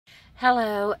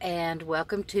Hello and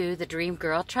welcome to the Dream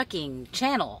Girl Trucking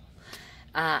channel.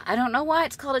 I don't know why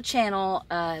it's called a channel,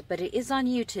 but it is on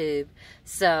YouTube.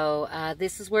 So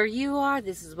this is where you are,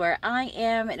 this is where I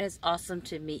am, and it's awesome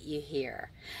to meet you here.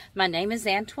 My name is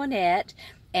Antoinette,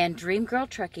 and Dream Girl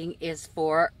Trucking is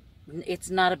for,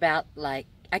 it's not about, like,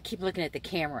 I keep looking at the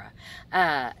camera.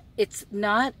 It's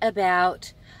not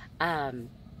about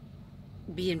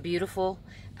being beautiful.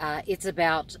 It's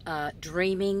about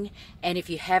dreaming, and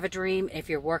if you have a dream, if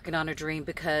you're working on a dream,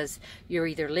 because you're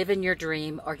either living your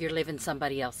dream or you're living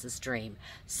somebody else's dream.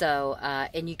 So,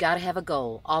 and you got to have a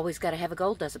goal. Always got to have a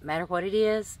goal. Doesn't matter what it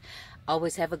is.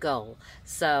 Always have a goal.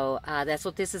 So that's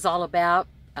what this is all about.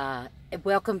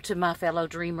 Welcome to my fellow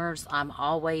dreamers. I'm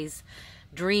always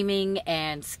dreaming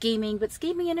and scheming, but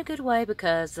scheming in a good way,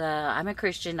 because I'm a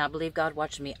Christian. I believe God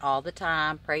watches me all the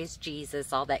time. Praise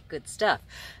Jesus, all that good stuff.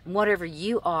 And whatever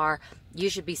you are, you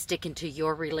should be sticking to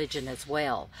your religion as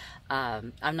well.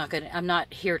 I'm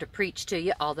not here to preach to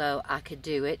you, although I could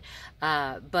do it.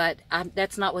 But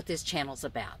that's not what this channel's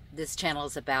about. This channel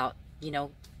is about, you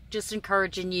know, just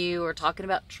encouraging you, or talking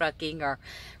about trucking or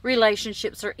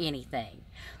relationships or anything.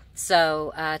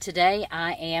 So today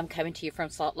I am coming to you from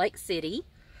Salt Lake City.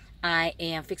 I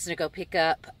am fixing to go pick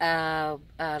up a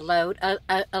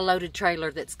loaded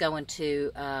trailer that's going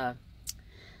to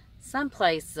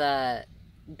someplace,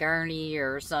 Gurney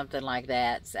or something like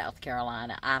that, South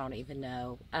Carolina. I don't even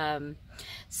know.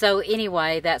 So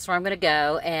anyway, that's where I'm going to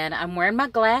go, and I'm wearing my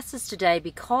glasses today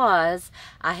because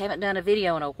I haven't done a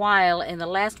video in a while, and the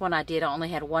last one I did I only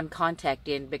had one contact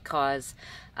in because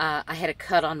I had a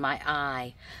cut on my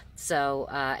eye. So,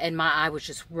 and my eye was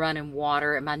just running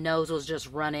water, and my nose was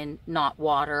just running not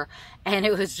water, and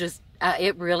it was just,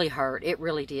 it really hurt. It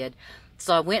really did.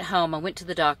 So I went home, I went to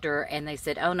the doctor, and they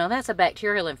said, oh no, that's a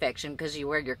bacterial infection because you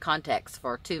wear your contacts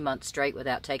for 2 months straight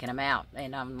without taking them out.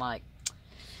 And I'm like,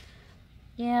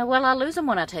 yeah, well, I lose them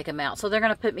when I take them out. So they're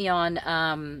going to put me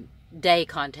on day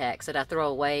contacts that I throw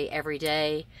away every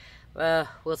day.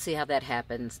 We'll see how that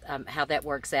happens, how that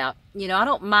works out. You know, I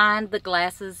don't mind the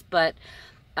glasses, but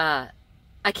I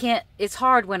can't, it's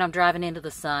hard when I'm driving into the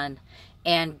sun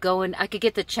and going, I could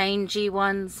get the changey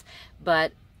ones,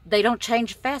 but they don't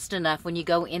change fast enough when you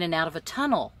go in and out of a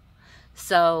tunnel.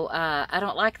 So I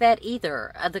don't like that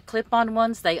either. The clip-on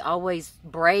ones, they always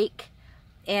break.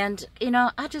 And, you know,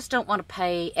 I just don't want to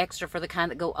pay extra for the kind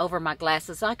that go over my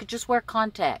glasses. I could just wear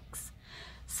contacts.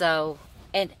 So,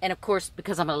 and of course,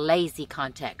 because I'm a lazy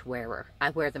contact wearer,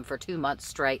 I wear them for 2 months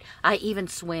straight. I even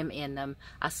swim in them.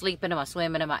 I sleep in them, I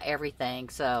swim in them, everything.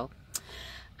 So,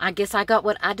 I guess I got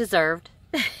what I deserved.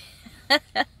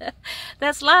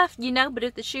 That's life, you know, but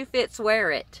if the shoe fits,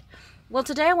 wear it. Well,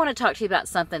 today I want to talk to you about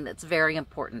something that's very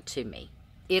important to me.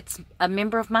 It's a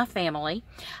member of my family.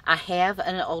 I have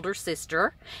an older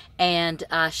sister, and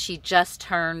she just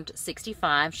turned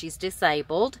 65. She's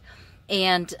disabled,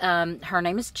 and her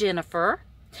name is Jennifer,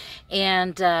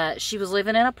 and she was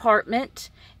living in an apartment,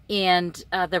 and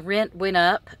the rent went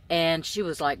up, and she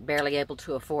was like barely able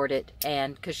to afford it,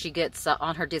 and because she gets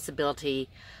on her disability,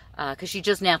 because she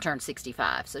just now turned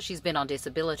 65, so she's been on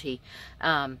disability,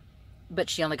 but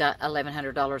she only got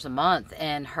 $1,100 a month,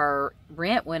 and her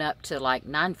rent went up to like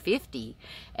 $950,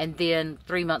 and then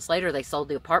 3 months later they sold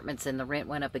the apartments and the rent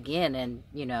went up again. And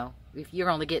you know, if you're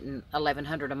only getting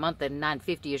 $1,100 a month and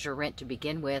 $950 is your rent to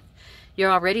begin with,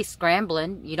 you're already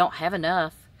scrambling. You don't have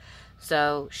enough.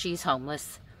 So she's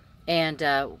homeless, and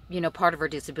you know, part of her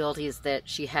disability is that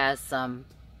she has some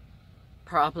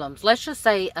problems. Let's just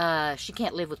say she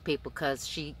can't live with people because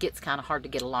she gets kind of hard to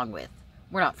get along with.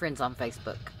 We're not friends on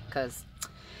Facebook because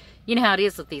you know how it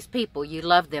is with these people. You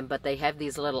love them, but they have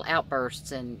these little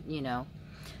outbursts, and you know.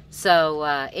 So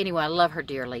anyway, I love her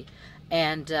dearly,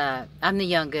 and I'm the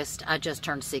youngest. I just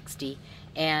turned 60,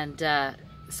 and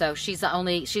so she's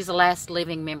the last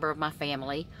living member of my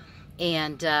family,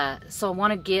 and so I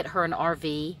want to get her an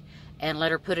RV and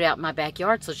let her put it out in my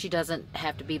backyard so she doesn't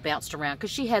have to be bounced around,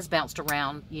 because she has bounced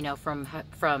around, you know, from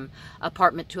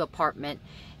apartment to apartment,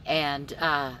 and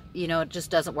you know, it just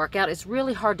doesn't work out. It's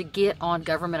really hard to get on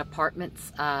government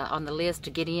apartments on the list to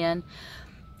get in.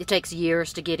 It takes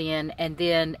years to get in, and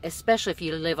then especially if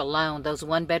you live alone, those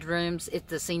one bedrooms, it's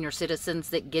the senior citizens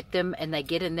that get them, and they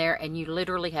get in there, and you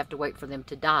literally have to wait for them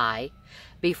to die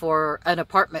before an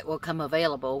apartment will come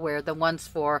available. Where the ones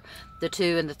for the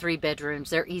 2 and the 3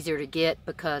 bedrooms, they're easier to get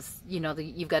because, you know,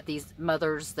 you've got these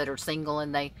mothers that are single,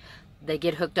 and they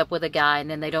get hooked up with a guy, and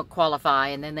then they don't qualify,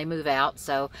 and then they move out.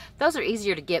 So those are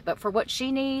easier to get, but for what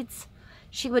she needs,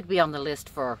 she would be on the list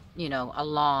for, you know, a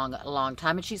long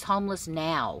time, and she's homeless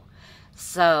now.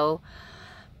 So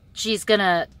she's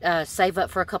gonna save up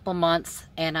for a couple months,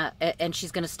 and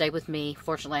she's gonna stay with me.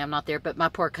 Fortunately, I'm not there, but my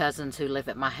poor cousins who live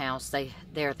at my house,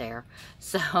 they're there.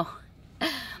 So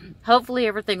hopefully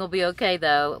everything will be okay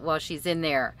though while she's in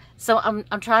there. So I'm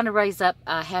trying to raise up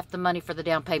half the money for the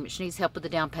down payment. She needs help with the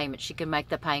down payment. She can make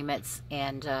the payments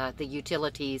and the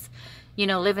utilities. You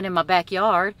know, living in my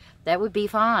backyard, that would be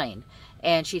fine.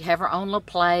 And she'd have her own little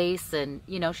place, and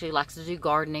you know, she likes to do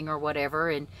gardening or whatever,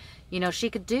 and you know, she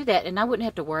could do that, and I wouldn't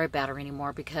have to worry about her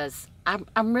anymore, because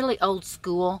I'm really old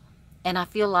school, and I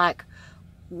feel like,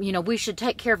 you know, we should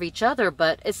take care of each other,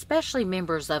 but especially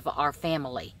members of our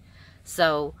family.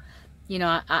 So, you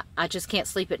know, I just can't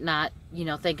sleep at night, you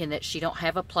know, thinking that she don't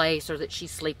have a place, or that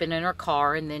she's sleeping in her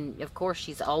car. And then, of course,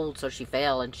 she's old, so she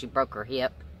fell and she broke her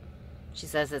hip. She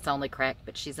says it's only cracked,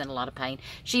 but she's in a lot of pain.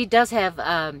 She does have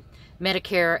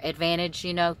Medicare Advantage,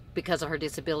 you know, because of her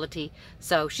disability.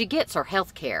 So she gets her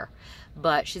health care,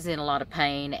 but she's in a lot of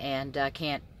pain, and I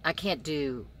can't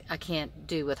do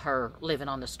with her living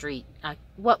on the street.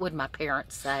 What would my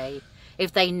parents say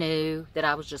if they knew that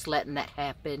I was just letting that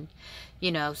happen?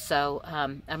 You know, so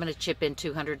I'm going to chip in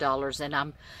 $200,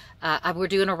 and we're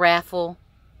doing a raffle.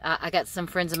 I got some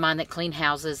friends of mine that clean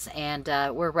houses, and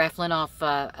we're raffling off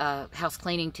house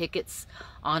cleaning tickets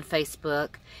on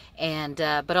Facebook, and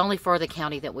but only for the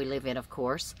county that we live in, of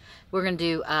course. We're going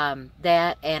to do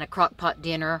that, and a crock pot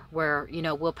dinner where, you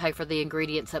know, we'll pay for the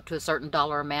ingredients up to a certain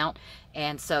dollar amount,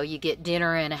 and so you get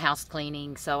dinner and a house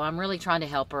cleaning. So I'm really trying to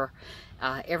help her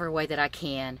every way that I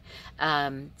can.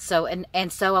 So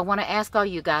I want to ask all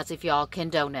you guys if y'all can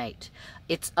donate.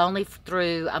 It's only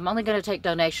I'm only going to take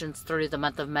donations through the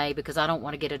month of May, because I don't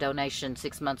want to get a donation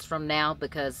 6 months from now,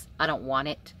 because I don't want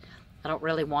it. I don't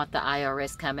really want the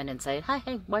IRS coming and saying,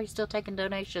 hey, why are you still taking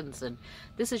donations? And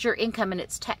this is your income and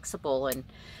it's taxable. And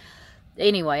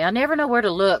anyway, I never know where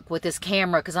to look with this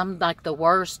camera, because I'm like the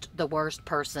worst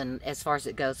person as far as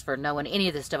it goes for knowing any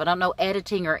of this stuff. I don't know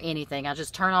editing or anything. I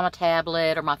just turn on my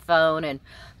tablet or my phone and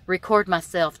record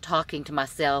myself talking to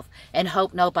myself and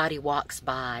hope nobody walks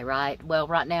by, right? Well,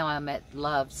 right now I'm at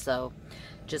Love's, so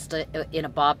just in a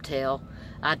bobtail.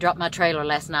 I dropped my trailer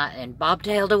last night and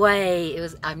bobtailed away. It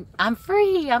was, I'm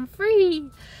free.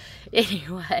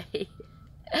 Anyway,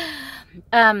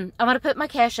 I'm going to put my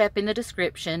Cash App in the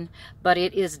description, but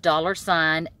it is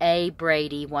 $A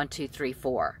Brady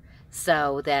 1234.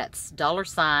 So that's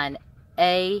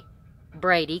 $A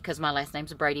Brady, because my last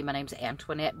name's Brady. My name's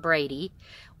Antoinette Brady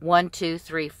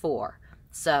 1234.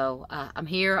 So I'm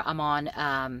here. I'm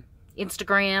on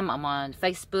Instagram. I'm on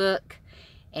Facebook.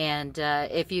 And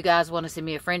if you guys want to send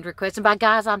me a friend request, and by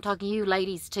guys, I'm talking you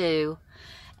ladies too.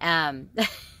 I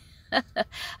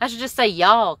should just say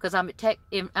y'all, because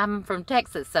I'm from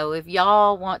Texas. So if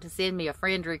y'all want to send me a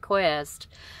friend request,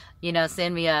 you know,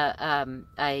 send me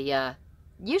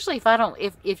usually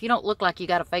if you don't look like you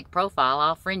got a fake profile,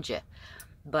 I'll friend you.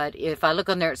 But if I look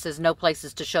on there, it says no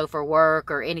places to show for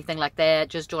work or anything like that,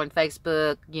 just join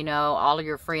Facebook. You know, all of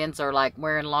your friends are like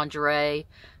wearing lingerie.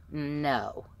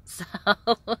 No. So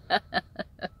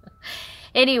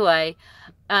anyway,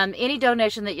 any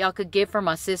donation that y'all could give for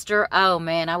my sister, oh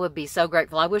man, I would be so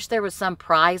grateful. I wish there was some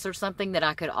prize or something that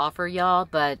I could offer y'all,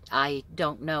 but I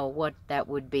don't know what that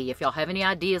would be. If y'all have any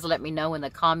ideas, let me know in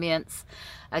the comments.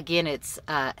 Again, it's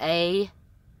 $A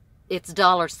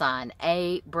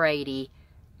Brady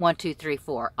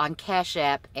 1234 on Cash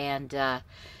App, and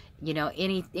you know,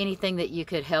 anything that you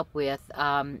could help with.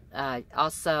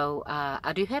 Also,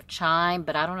 I do have Chime,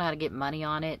 but I don't know how to get money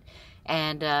on it.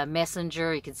 And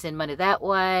Messenger, you can send money that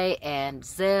way, and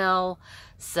Zelle.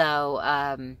 So,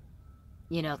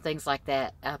 you know, things like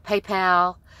that.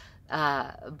 PayPal.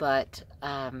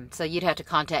 So you'd have to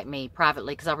contact me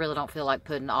privately, because I really don't feel like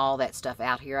putting all that stuff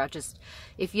out here.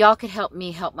 If y'all could help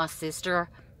me help my sister,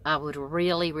 I would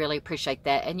really, really appreciate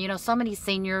that. And, you know, so many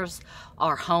seniors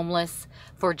are homeless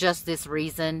for just this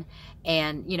reason.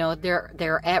 And, you know,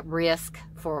 they're at risk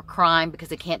for crime because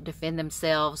they can't defend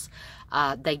themselves.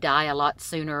 They die a lot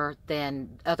sooner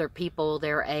than other people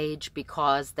their age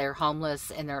because they're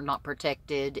homeless and they're not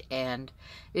protected. And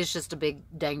it's just a big,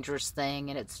 dangerous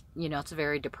thing. And it's, you know, it's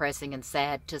very depressing and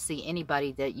sad to see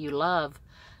anybody that you love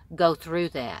go through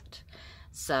that.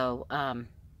 So,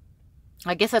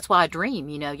 I guess that's why I dream.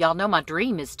 You know, y'all know my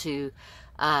dream is to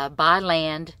buy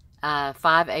land,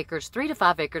 5 acres, 3 to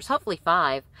 5 acres, hopefully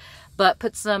 5, but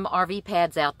put some RV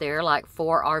pads out there, like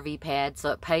 4 RV pads,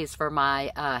 so it pays for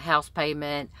my house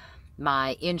payment,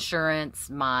 my insurance,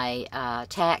 my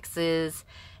taxes,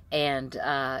 and,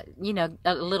 you know,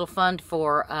 a little fund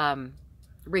for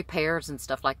repairs and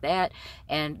stuff like that.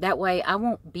 And that way I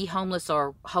won't be homeless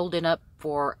or holding up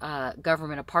for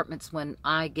government apartments when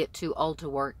I get too old to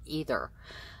work either.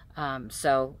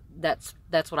 So that's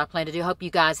what I plan to do. Hope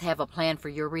you guys have a plan for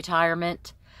your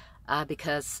retirement,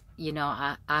 because, you know,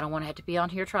 I don't want to have to be on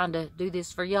here trying to do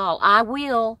this for y'all. I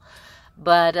will,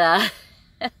 but I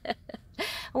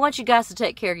want you guys to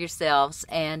take care of yourselves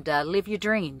and live your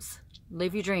dreams.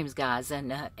 Live your dreams, guys.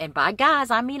 And by guys,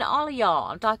 I mean all of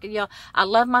y'all. I'm talking to y'all. I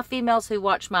love my females who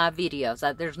watch my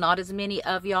videos. There's not as many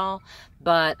of y'all,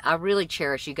 but I really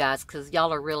cherish you guys because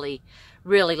y'all are really,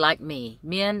 really like me.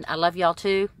 Men, I love y'all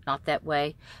too. Not that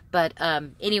way. But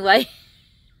anyway.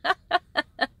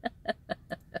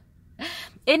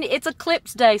 And it's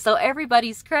eclipse day, so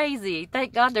everybody's crazy.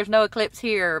 Thank God there's no eclipse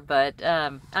here, but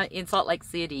in Salt Lake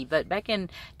City. But back in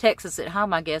Texas at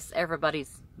home, I guess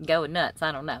everybody's going nuts.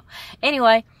 I don't know.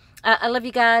 Anyway, I love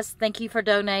you guys. Thank you for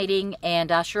donating,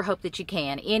 and I sure hope that you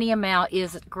can. Any amount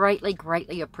is greatly,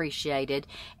 greatly appreciated.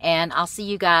 And I'll see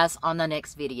you guys on the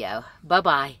next video.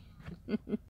 Bye-bye.